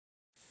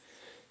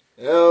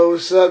Yo,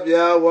 what's up,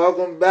 y'all?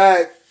 Welcome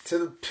back to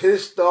the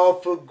Pissed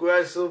Off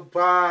Progressive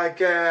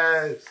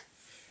Podcast.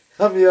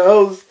 I'm your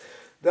host,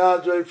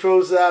 Dondre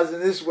Prosize,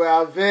 and this is where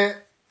I vent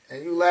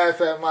and you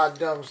laugh at my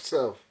dumb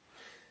self.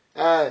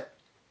 Alright.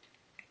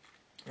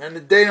 And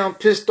today I'm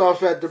pissed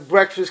off at the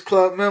Breakfast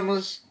Club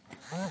members,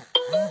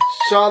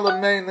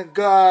 Charlamagne the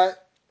God,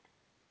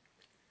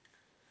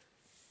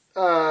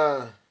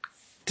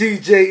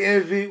 DJ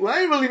Envy. Well,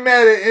 I ain't really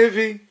mad at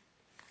Envy,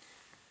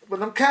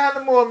 but I'm kind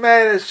of more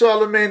mad at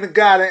Charlamagne the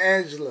God and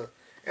Angela.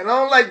 And I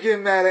don't like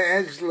getting mad at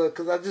Angela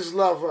because I just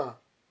love her.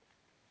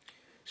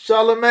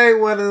 Charlamagne,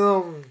 one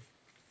of them.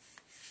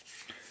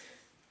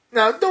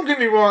 Now, don't get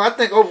me wrong. I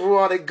think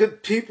overall they're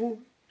good people.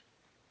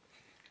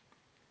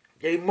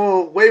 They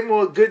way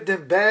more good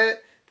than bad.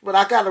 But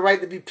I got a right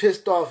to be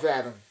pissed off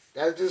at them.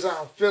 That's just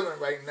how I'm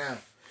feeling right now.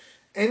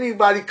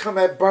 Anybody come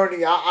at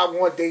Bernie, I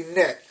want their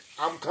neck.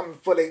 I'm coming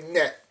for their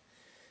neck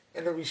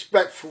in a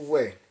respectful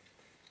way.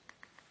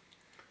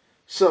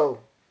 So,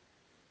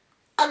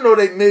 I know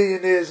they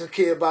millionaires and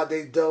care about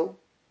their dough.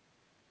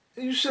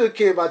 You should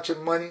care about your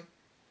money.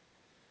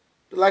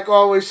 But like I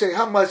always say,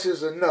 how much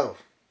is enough?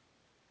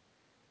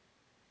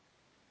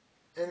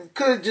 And it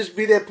could just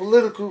be their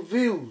political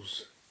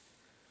views.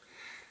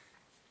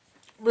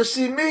 But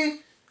see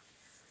me,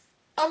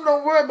 I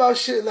don't worry about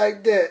shit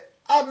like that.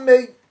 I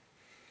make,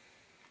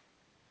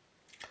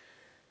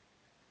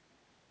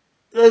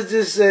 let's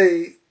just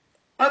say,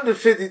 under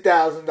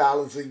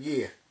 $50,000 a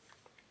year.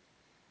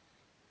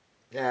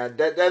 Now,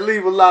 that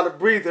leave a lot of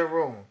breathing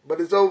room.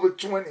 But it's over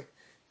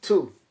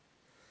 22.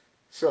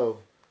 So,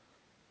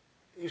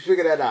 you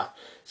figure that out.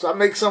 So I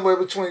make somewhere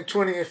between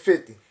 20 and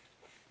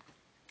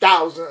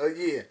 50,000 a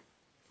year.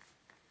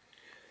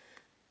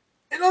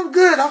 And I'm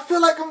good. I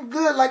feel like I'm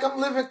good. Like I'm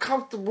living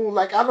comfortable.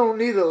 Like I don't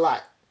need a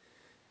lot.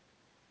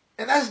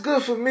 And that's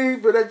good for me.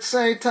 But at the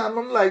same time,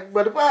 I'm like,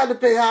 but if I had to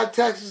pay high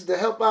taxes to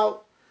help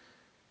out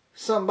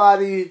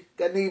somebody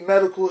that need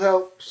medical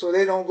help so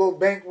they don't go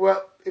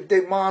bankrupt if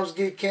their moms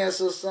get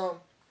cancer or something,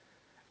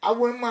 I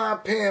wouldn't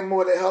mind paying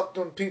more to help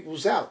them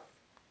peoples out.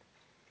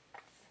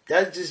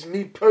 That's just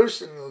me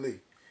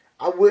personally.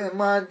 I wouldn't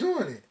mind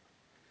doing it.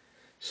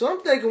 So I'm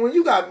thinking when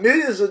you got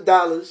millions of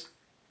dollars,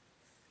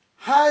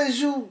 how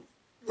is you,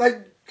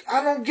 like,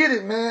 I don't get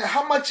it, man.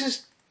 How much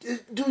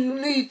do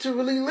you need to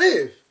really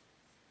live?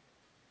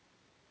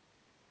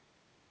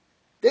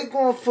 They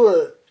going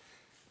for,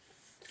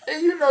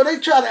 and you know, they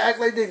try to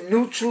act like they're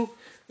neutral,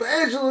 but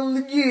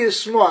Angela Yee is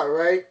smart,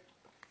 right?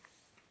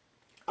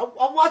 I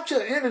watch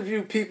her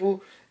interview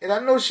people, and I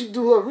know she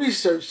do her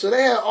research. So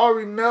they had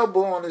Ari Melba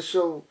on the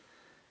show.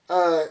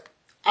 I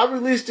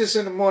released this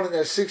in the morning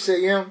at 6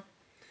 a.m.,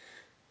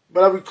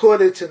 but I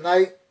recorded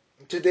tonight.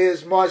 Today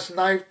is March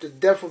 9th. The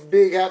death of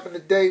Big happened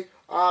today.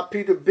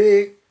 R.I.P. to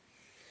Big.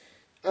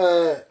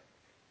 One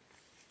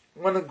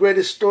of the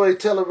greatest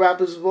storyteller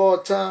rappers of all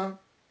time.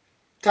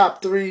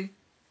 Top 3.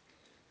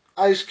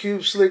 Ice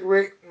Cube, Slick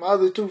Rick, my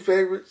other 2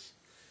 favorites.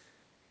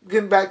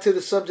 Getting back to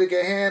the subject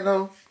at hand,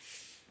 though.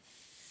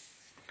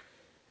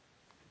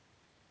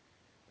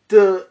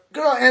 The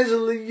girl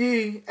Angela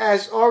Yee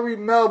asked Ari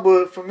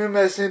Melba from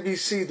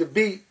MSNBC, The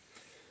Beat,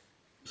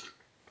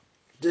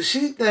 does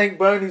she think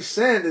Bernie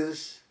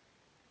Sanders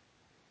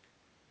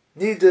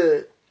need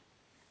to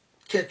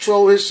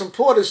control his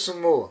supporters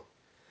some more?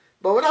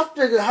 But when I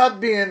figured her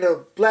being a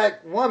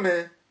black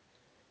woman,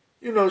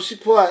 you know, she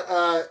part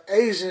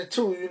Asian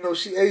too. You know,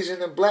 she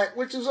Asian and black,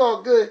 which is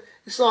all good.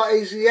 It's all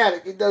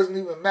Asiatic. It doesn't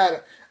even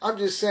matter. I'm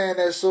just saying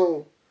that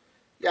so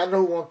y'all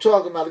know who I'm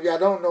talking about. If y'all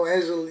don't know,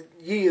 Angela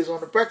Yee is on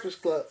the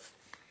Breakfast Club.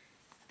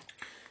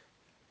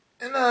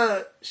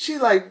 And she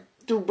like,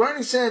 do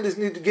Bernie Sanders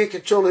need to get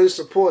control of his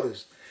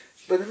supporters?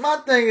 But my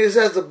thing is,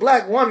 as a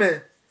black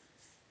woman,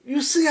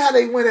 you see how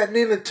they went at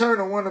Nina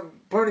Turner, one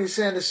of Bernie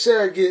Sanders'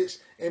 surrogates,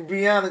 and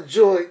Breonna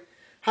Joy,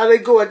 how they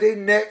go at their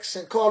necks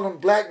and call them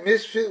black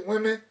misfit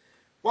women.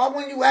 Why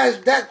wouldn't you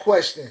ask that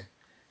question?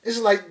 It's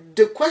like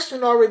the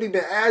question already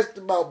been asked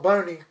about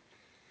Bernie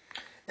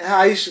and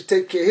how he should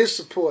take care of his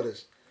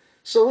supporters.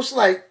 So it's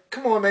like,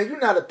 come on, man, you're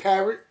not a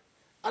parrot.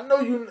 I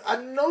know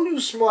you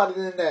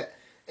smarter than that.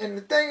 And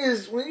the thing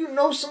is, when you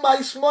know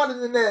somebody smarter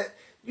than that,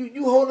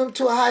 you hold them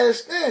to a higher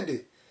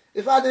standard.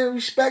 If I didn't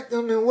respect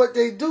them and what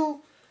they do,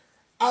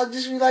 I'd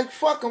just be like,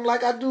 fuck them,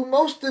 like I do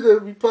most of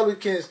the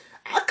Republicans.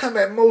 I come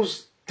at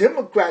most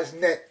Democrats'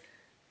 neck,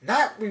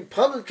 not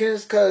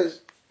Republicans, because,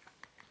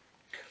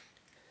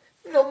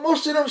 you know,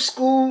 most of them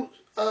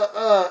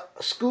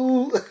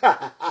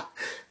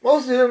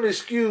most of them is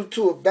skewed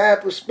to a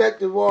bad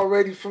perspective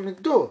already from the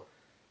door,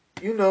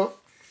 you know.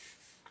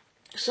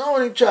 So I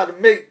don't even try to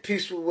make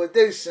peace with what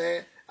they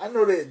saying. I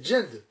know their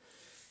agenda.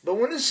 But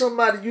when it's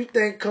somebody you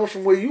think come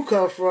from where you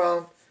come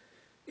from,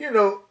 you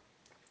know,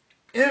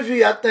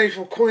 Envy, I think,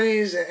 from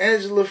Queens, and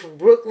Angela from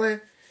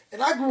Brooklyn.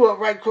 And I grew up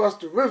right across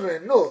the river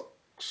in Newark.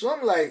 So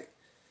I'm like,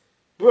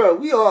 bro,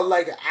 we all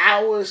like an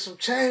hour and some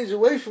change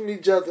away from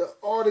each other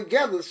all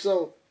together.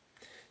 So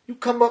you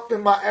come up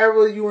in my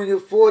era, you in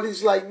your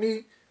 40s like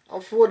me,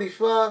 I'm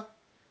 45.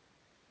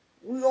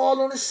 We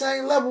all on the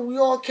same level. We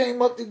all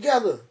came up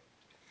together.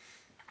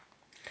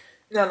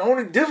 Now, the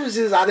only difference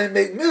is I didn't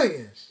make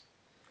millions.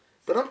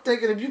 But I'm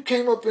thinking if you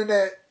came up in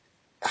that,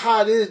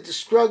 how it is, the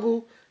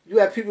struggle, you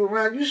have people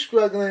around you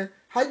struggling,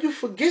 how you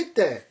forget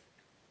that?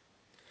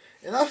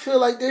 And I feel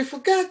like they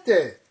forgot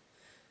that.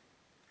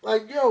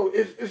 Like, yo,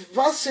 if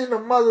I seen a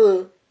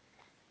mother,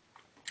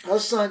 her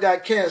son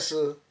got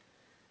cancer,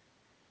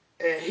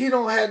 and she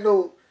don't have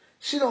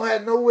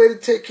no way to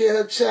take care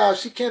of her child,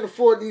 she can't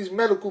afford these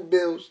medical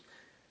bills,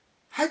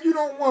 how you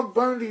don't want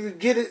Bernie to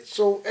get it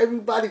so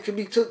everybody can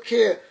be took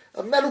care of?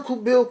 A medical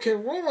bill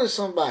can ruin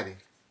somebody.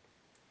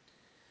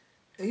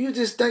 And you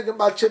just think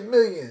about your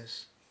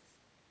millions.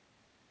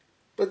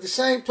 But the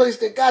same place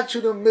that got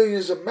you them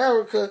millions,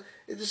 America,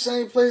 is the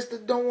same place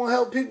that don't want to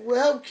help people with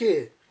health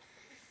care.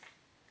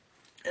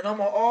 And I'm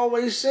going to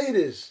always say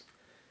this.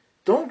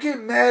 Don't get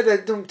mad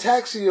at them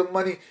taxing your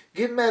money.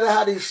 Get mad at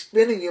how they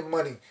spending your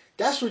money.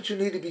 That's what you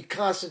need to be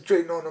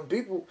concentrating on them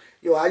people.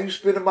 Yo, how you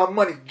spending my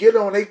money? Get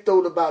on their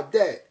throat about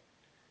that.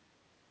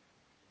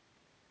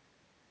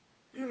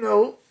 You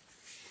know,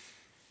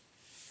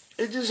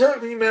 it just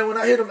hurt me, man, when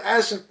I hear them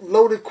asking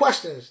loaded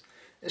questions.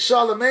 And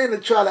Charlemagne to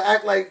try to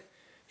act like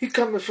he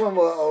coming from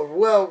a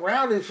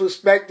well-rounded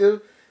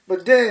perspective,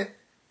 but then,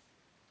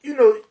 you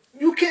know,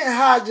 you can't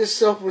hide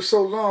yourself for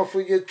so long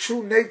for your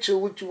true nature,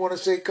 what you want to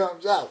say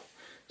comes out.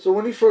 So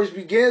when he first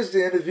begins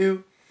the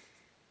interview,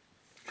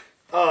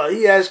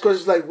 he asks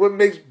questions like, what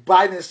makes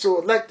Biden so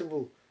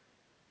electable?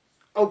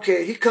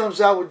 Okay, he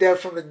comes out with that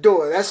from the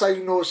door. That's how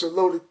you know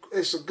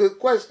it's a good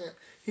question.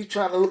 He's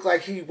trying to look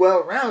like he's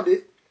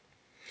well-rounded.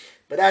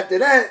 But after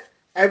that,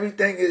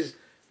 everything is,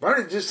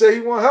 Bernie just said he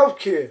want health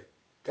care.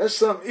 That's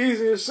something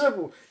easy and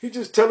simple. He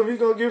just tell him he's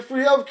going to get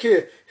free health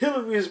care.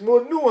 Hillary is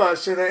more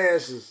nuanced in her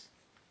answers.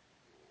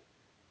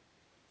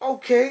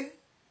 Okay.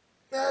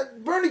 Now,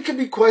 Bernie can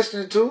be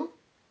questioned too.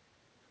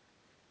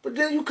 But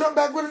then you come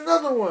back with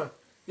another one.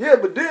 Yeah,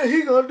 but then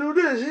he going to do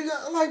this.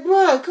 I'm like,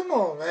 bro, come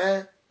on,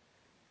 man.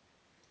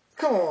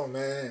 Come on,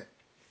 man.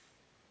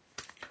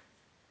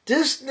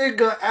 This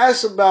nigga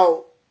asked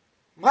about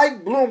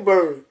Mike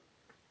Bloomberg.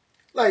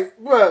 Like,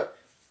 bro,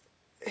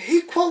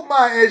 he quote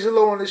Maya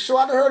Angelou on the show.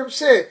 I heard him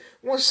say,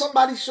 when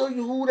somebody show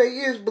you who they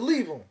is,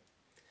 believe them.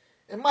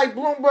 And Mike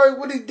Bloomberg,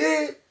 what he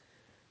did,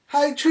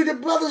 how he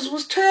treated brothers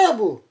was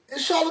terrible. And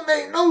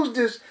Charlemagne knows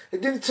this.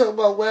 And then he talk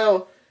about,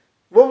 well,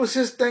 what was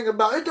his thing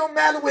about? It don't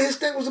matter what his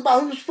thing was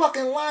about. He was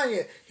fucking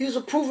lying. He was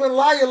a proven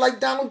liar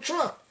like Donald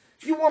Trump.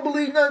 You won't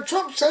believe nothing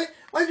Trump say.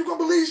 Why you gonna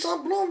believe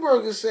something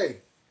Bloomberg say?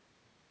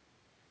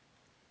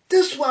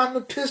 This is why I'm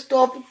the pissed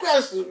off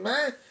progressive,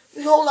 man.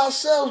 We hold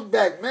ourselves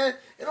back, man.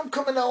 And I'm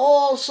coming to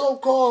all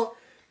so-called,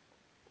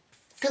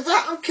 because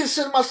I'm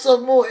considering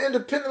myself more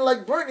independent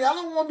like Bernie. I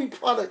don't want to be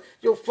part of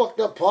your fucked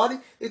up party.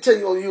 They tell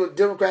you, oh, you're a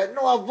Democrat.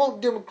 No, I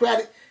vote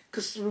Democratic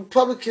because the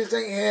Republicans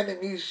ain't handing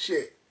me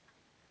shit.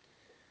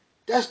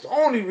 That's the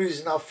only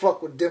reason I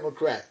fuck with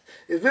Democrats.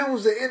 If it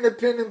was an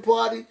independent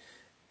party,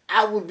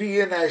 I would be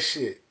in that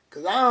shit.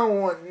 Because I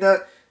don't want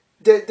nothing.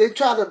 They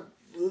try to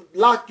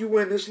lock you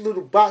in this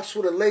little box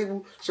with a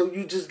label so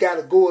you just got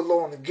to go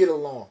along and get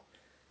along.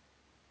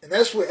 And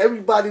that's what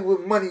everybody with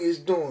money is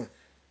doing.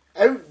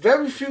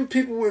 Very few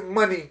people with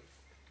money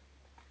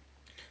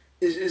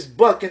is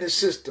bucking the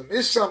system.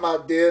 There's some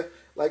out there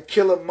like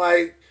Killer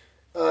Mike.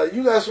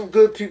 You got some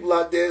good people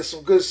out there,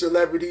 some good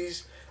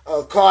celebrities.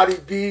 Cardi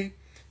B.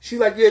 She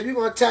like, yeah, if you're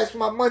going to tax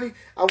my money,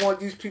 I want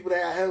these people to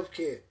have health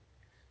care.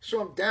 So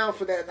I'm down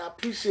for that, and I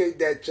appreciate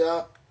that,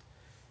 y'all.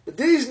 But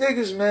these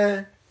niggas,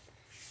 man,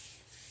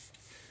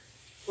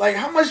 like,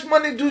 how much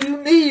money do you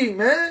need,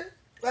 man?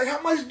 Like,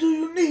 how much do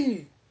you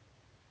need?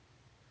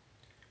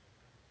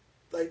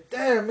 Like,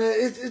 damn, man,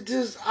 it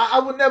just, I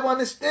would never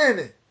understand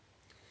it.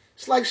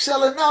 It's like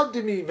selling out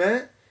to me,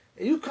 man.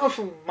 And you come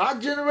from my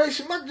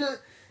generation,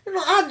 you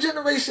know, our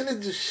generation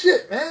is the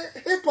shit, man.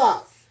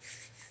 Hip-hop.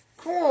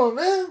 Come on,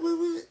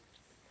 man.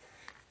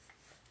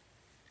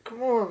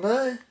 Come on,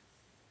 man.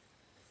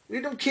 We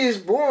them kids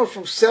born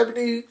from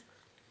 70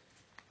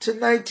 to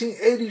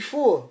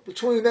 1984.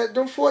 Between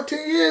them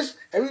 14 years,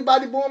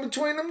 everybody born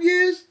between them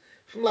years,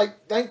 from like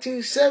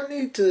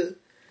 1970 to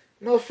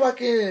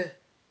motherfucking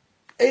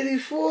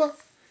 84,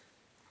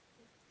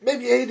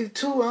 maybe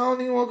 82. I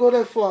don't even want to go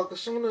that far,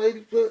 because some of the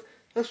 84,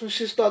 that's when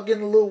shit start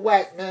getting a little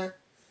whack, man.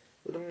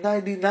 With them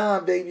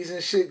 99 babies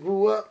and shit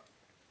grew up.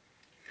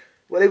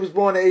 Well, they was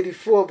born in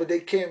 84, but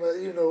they came,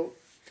 you know,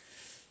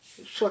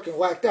 fucking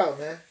whacked out,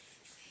 man.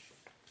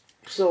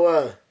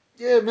 So,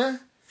 yeah, man.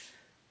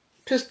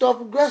 Pissed off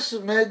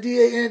aggressive, man.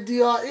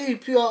 DANDRE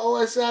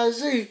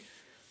PROSIZ.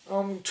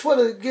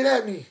 Twitter, get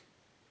at me.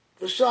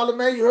 But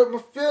Charlemagne, you hurt my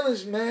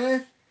feelings,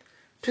 man.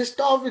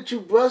 Pissed off at you,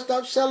 bro.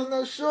 Stop selling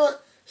us short.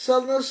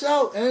 Selling us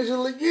out.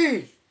 Angela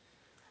Yee.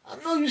 I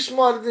know you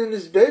smarter than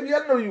this, baby.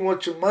 I know you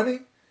want your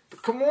money.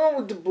 But come on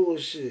with the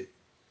bullshit.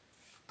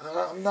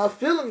 I'm not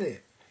feeling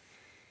it.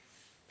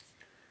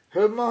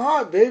 Hurt my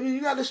heart, baby.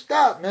 You gotta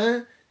stop,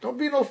 man. Don't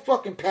be no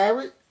fucking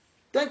parrot.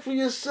 Think for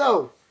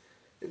yourself.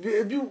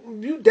 If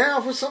you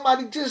down for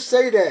somebody, just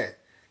say that.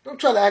 Don't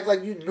try to act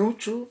like you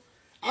neutral.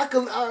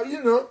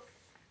 You know,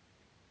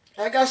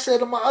 like I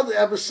said in my other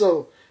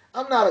episode,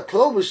 I'm not a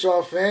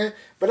Klobuchar fan,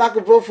 but I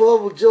could vote for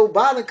her over Joe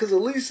Biden because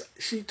at least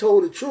she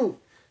told the truth.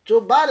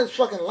 Joe Biden's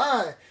fucking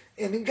lying,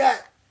 and he got.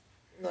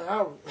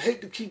 Now, I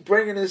hate to keep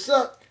bringing this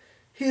up.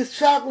 His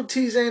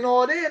faculties ain't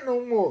all there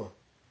no more,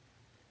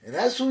 and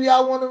that's who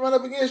y'all want to run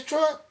up against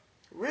Trump.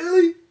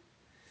 Really?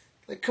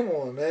 Like, come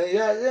on, man.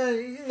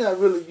 You're not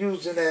really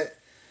using that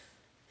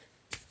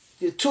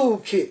your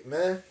toolkit,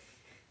 man.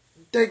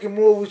 You're thinking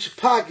more with your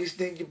pockets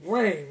than your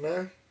brain,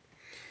 man.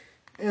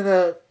 And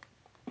I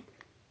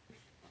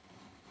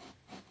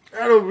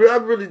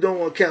really don't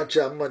want to count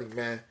y'all money,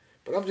 man.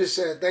 But I'm just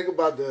saying, think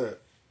about the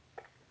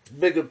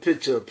bigger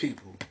picture of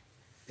people.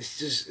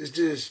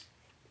 It's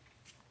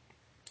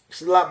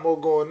a lot more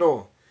going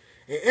on.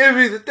 And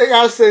Envy, the thing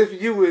I say for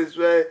you is,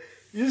 man,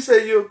 you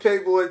say you'll pay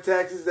more in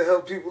taxes to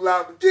help people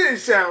out, but you ain't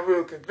sound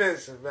real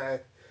convincing, man.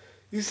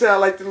 You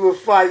sound like the little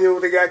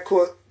 5-year-old that got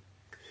caught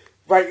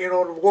writing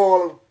on the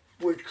wall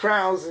with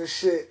crowns and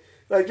shit.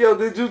 Like, yo,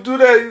 did you do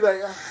that? You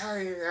like, I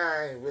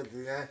ain't really,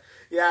 man.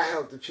 Yeah, I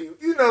helped the people.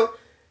 You know,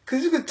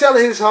 because you could tell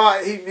in his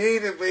heart he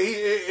mean it, but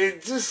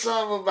it's just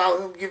something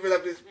about him giving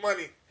up his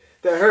money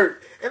that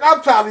hurt. And I'll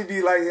probably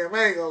be like him,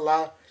 I ain't gonna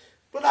lie.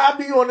 But I'll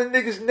be on the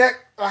nigga's neck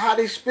of how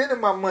they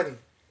spending my money.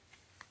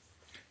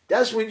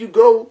 That's when you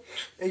go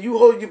and you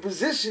hold your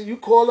position, you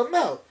call them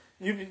out.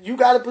 You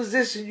got a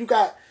position, you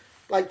got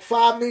like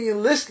 5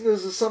 million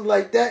listeners or something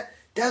like that.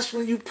 That's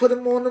when you put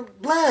them on the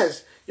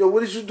blast. Yo,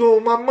 what is you doing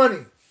with my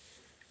money?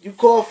 You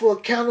call for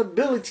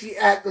accountability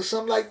act or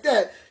something like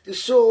that to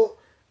show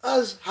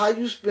us how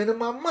you spending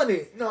my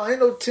money. No, ain't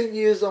no 10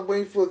 years I'm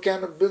waiting for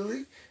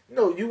accountability.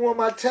 No, you want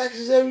my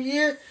taxes every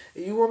year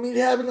and you want me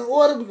to have it in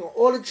order? We're going to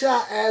audit your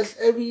ass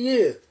every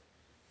year.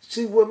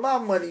 See where my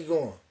money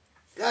going.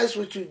 That's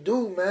what you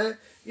do, man.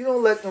 You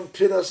don't let them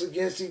pit us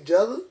against each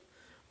other.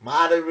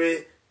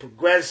 Moderate,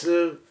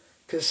 progressive,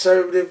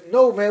 conservative.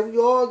 No, man, we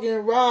all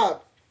getting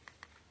robbed.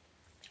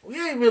 We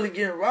ain't really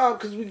getting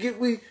robbed because we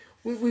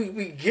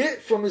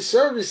get from the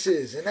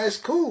services, and that's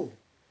cool.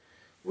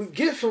 We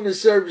get from the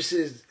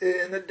services,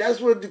 and that's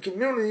what the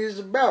community is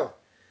about.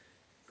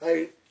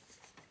 Like,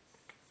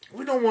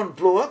 we don't want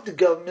to blow up the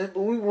government,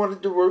 but we want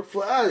it to work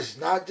for us,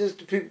 not just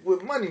the people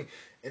with money.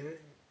 And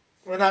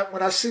when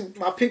I see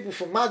my people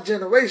from my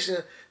generation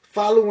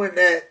following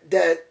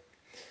that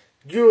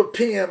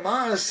European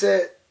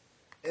mindset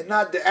and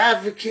not the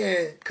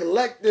African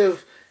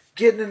collective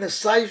getting in the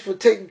cipher,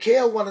 taking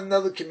care of one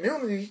another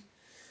community,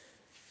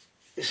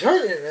 it's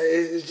hurting.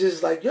 It's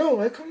just like, yo,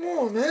 man, come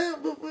on, man.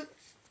 You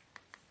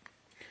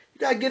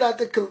gotta get out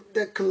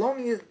that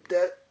colonial,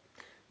 that,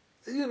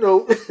 you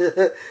know,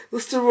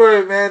 what's the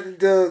word, man?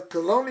 The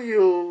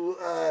colonial,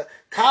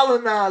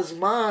 colonized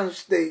mind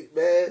state,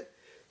 man.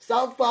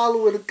 Stop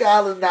following the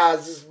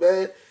colonizers,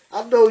 man.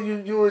 I know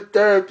you in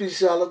therapy,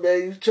 Charlotte,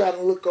 man. You trying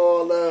to look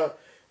all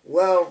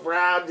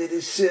well-rounded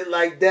and shit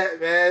like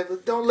that, man.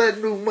 But don't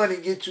let new money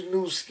get you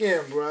new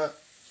skin, bruh.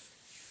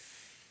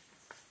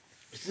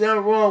 There's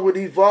nothing wrong with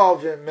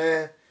evolving,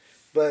 man.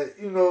 But,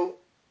 you know,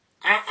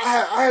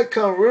 I had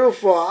come real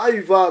far. I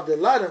evolved a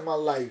lot in my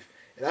life.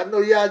 And I know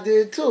y'all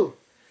did too.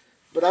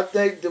 But I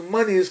think the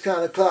money is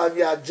kind of clouding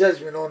y'all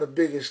judgment on the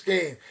bigger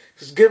scheme.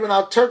 Because giving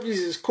out turkeys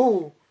is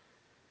cool.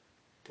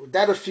 But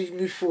that'll feed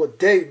me for a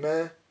day,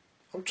 man.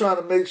 I'm trying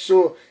to make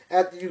sure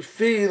after you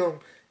feed them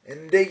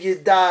and they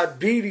get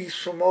diabetes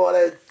from all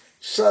that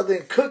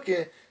southern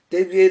cooking,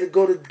 they be able to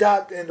go to the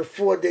doctor and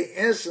afford their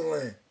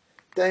insulin.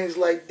 Things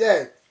like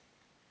that.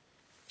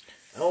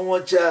 I don't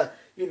want y'all,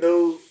 be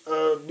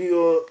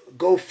on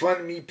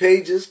GoFundMe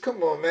pages.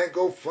 Come on, man.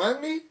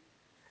 GoFundMe?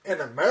 In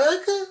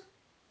America?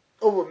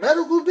 Over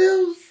medical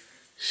bills?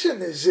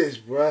 Shouldn't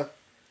exist, bruh.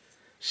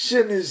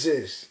 Shouldn't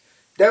exist.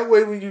 That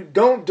way when you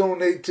don't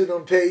donate to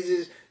them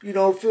pages, you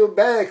don't feel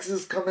bad because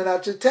it's coming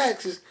out your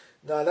taxes.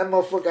 Nah, that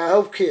motherfucker got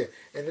health care.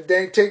 And if they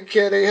ain't taking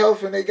care of their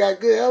health and they got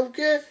good health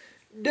care,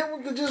 then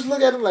we could just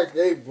look at them like,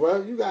 hey,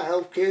 bro, you got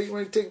health care. You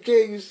ain't taking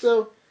care of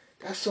yourself.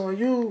 That's on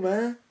you,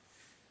 man.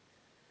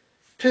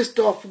 Pissed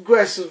off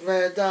progressive,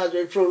 man.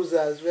 Andre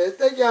Prozaz, man.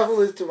 Thank y'all for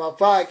listening to my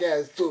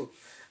podcast, too.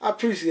 I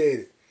appreciate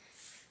it.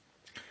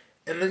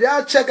 And if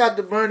y'all check out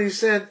the Bernie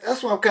Sanders,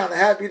 that's why I'm kind of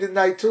happy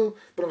tonight, too.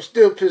 But I'm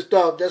still pissed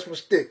off. That's my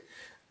stick.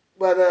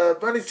 But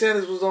Bernie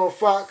Sanders was on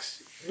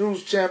Fox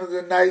News Channel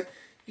tonight.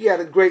 He had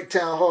a great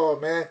town hall,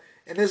 man.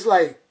 And it's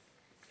like,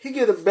 he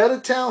get a better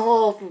town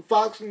hall from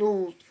Fox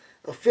News,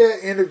 a fair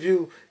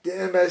interview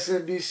than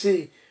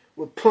MSNBC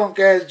with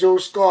punk-ass Joe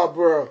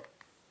Scarborough.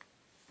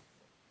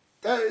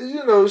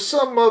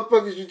 Some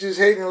motherfuckers you just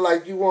hating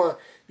like you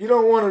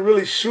don't want to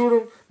really shoot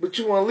them, but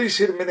you want to at least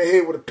hit him in the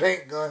head with a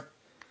paint gun.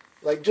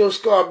 Like Joe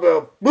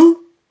Scarborough, boop!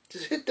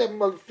 Just hit that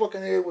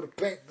motherfucking head with a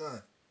paint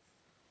gun.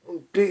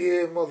 Oh, big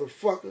head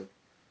motherfucker.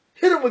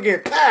 Hit him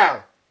again,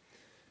 pow!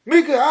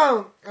 Mika,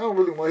 I don't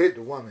really want to hit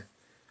the woman.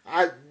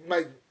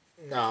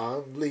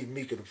 Leave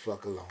Mika the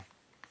fuck alone.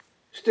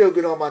 Still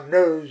get on my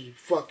nerves, you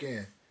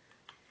fucking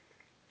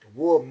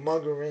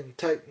warmongering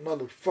type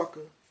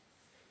motherfucker.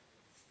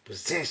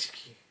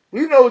 Brzezinski.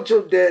 We know what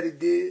your daddy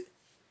did.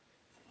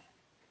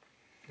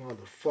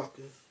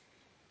 Motherfucker.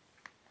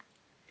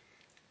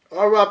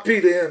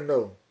 R.I.P. to him,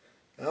 though.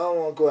 I don't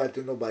want to go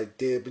after nobody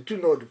dead, but you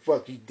know what the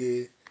fuck he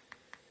did.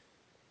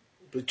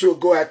 But you'll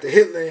go after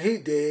Hitler and he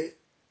did.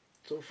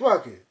 So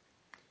fuck it.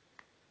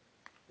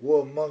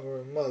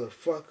 Warmongering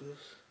motherfuckers.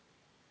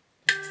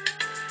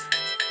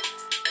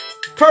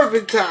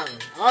 Perfect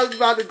timing. I was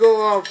about to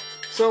go off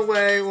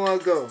somewhere I ain't want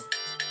to go.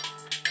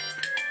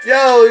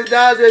 Yo, it's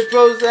Andre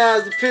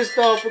Prozis, the pissed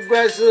off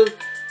progressive.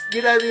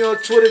 Get at me on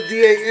Twitter,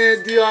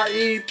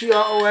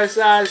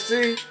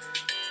 DANDREPROSIC.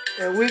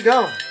 And we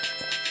gone.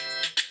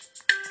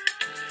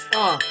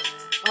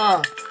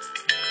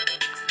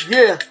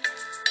 Yeah.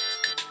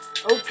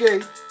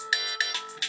 Okay.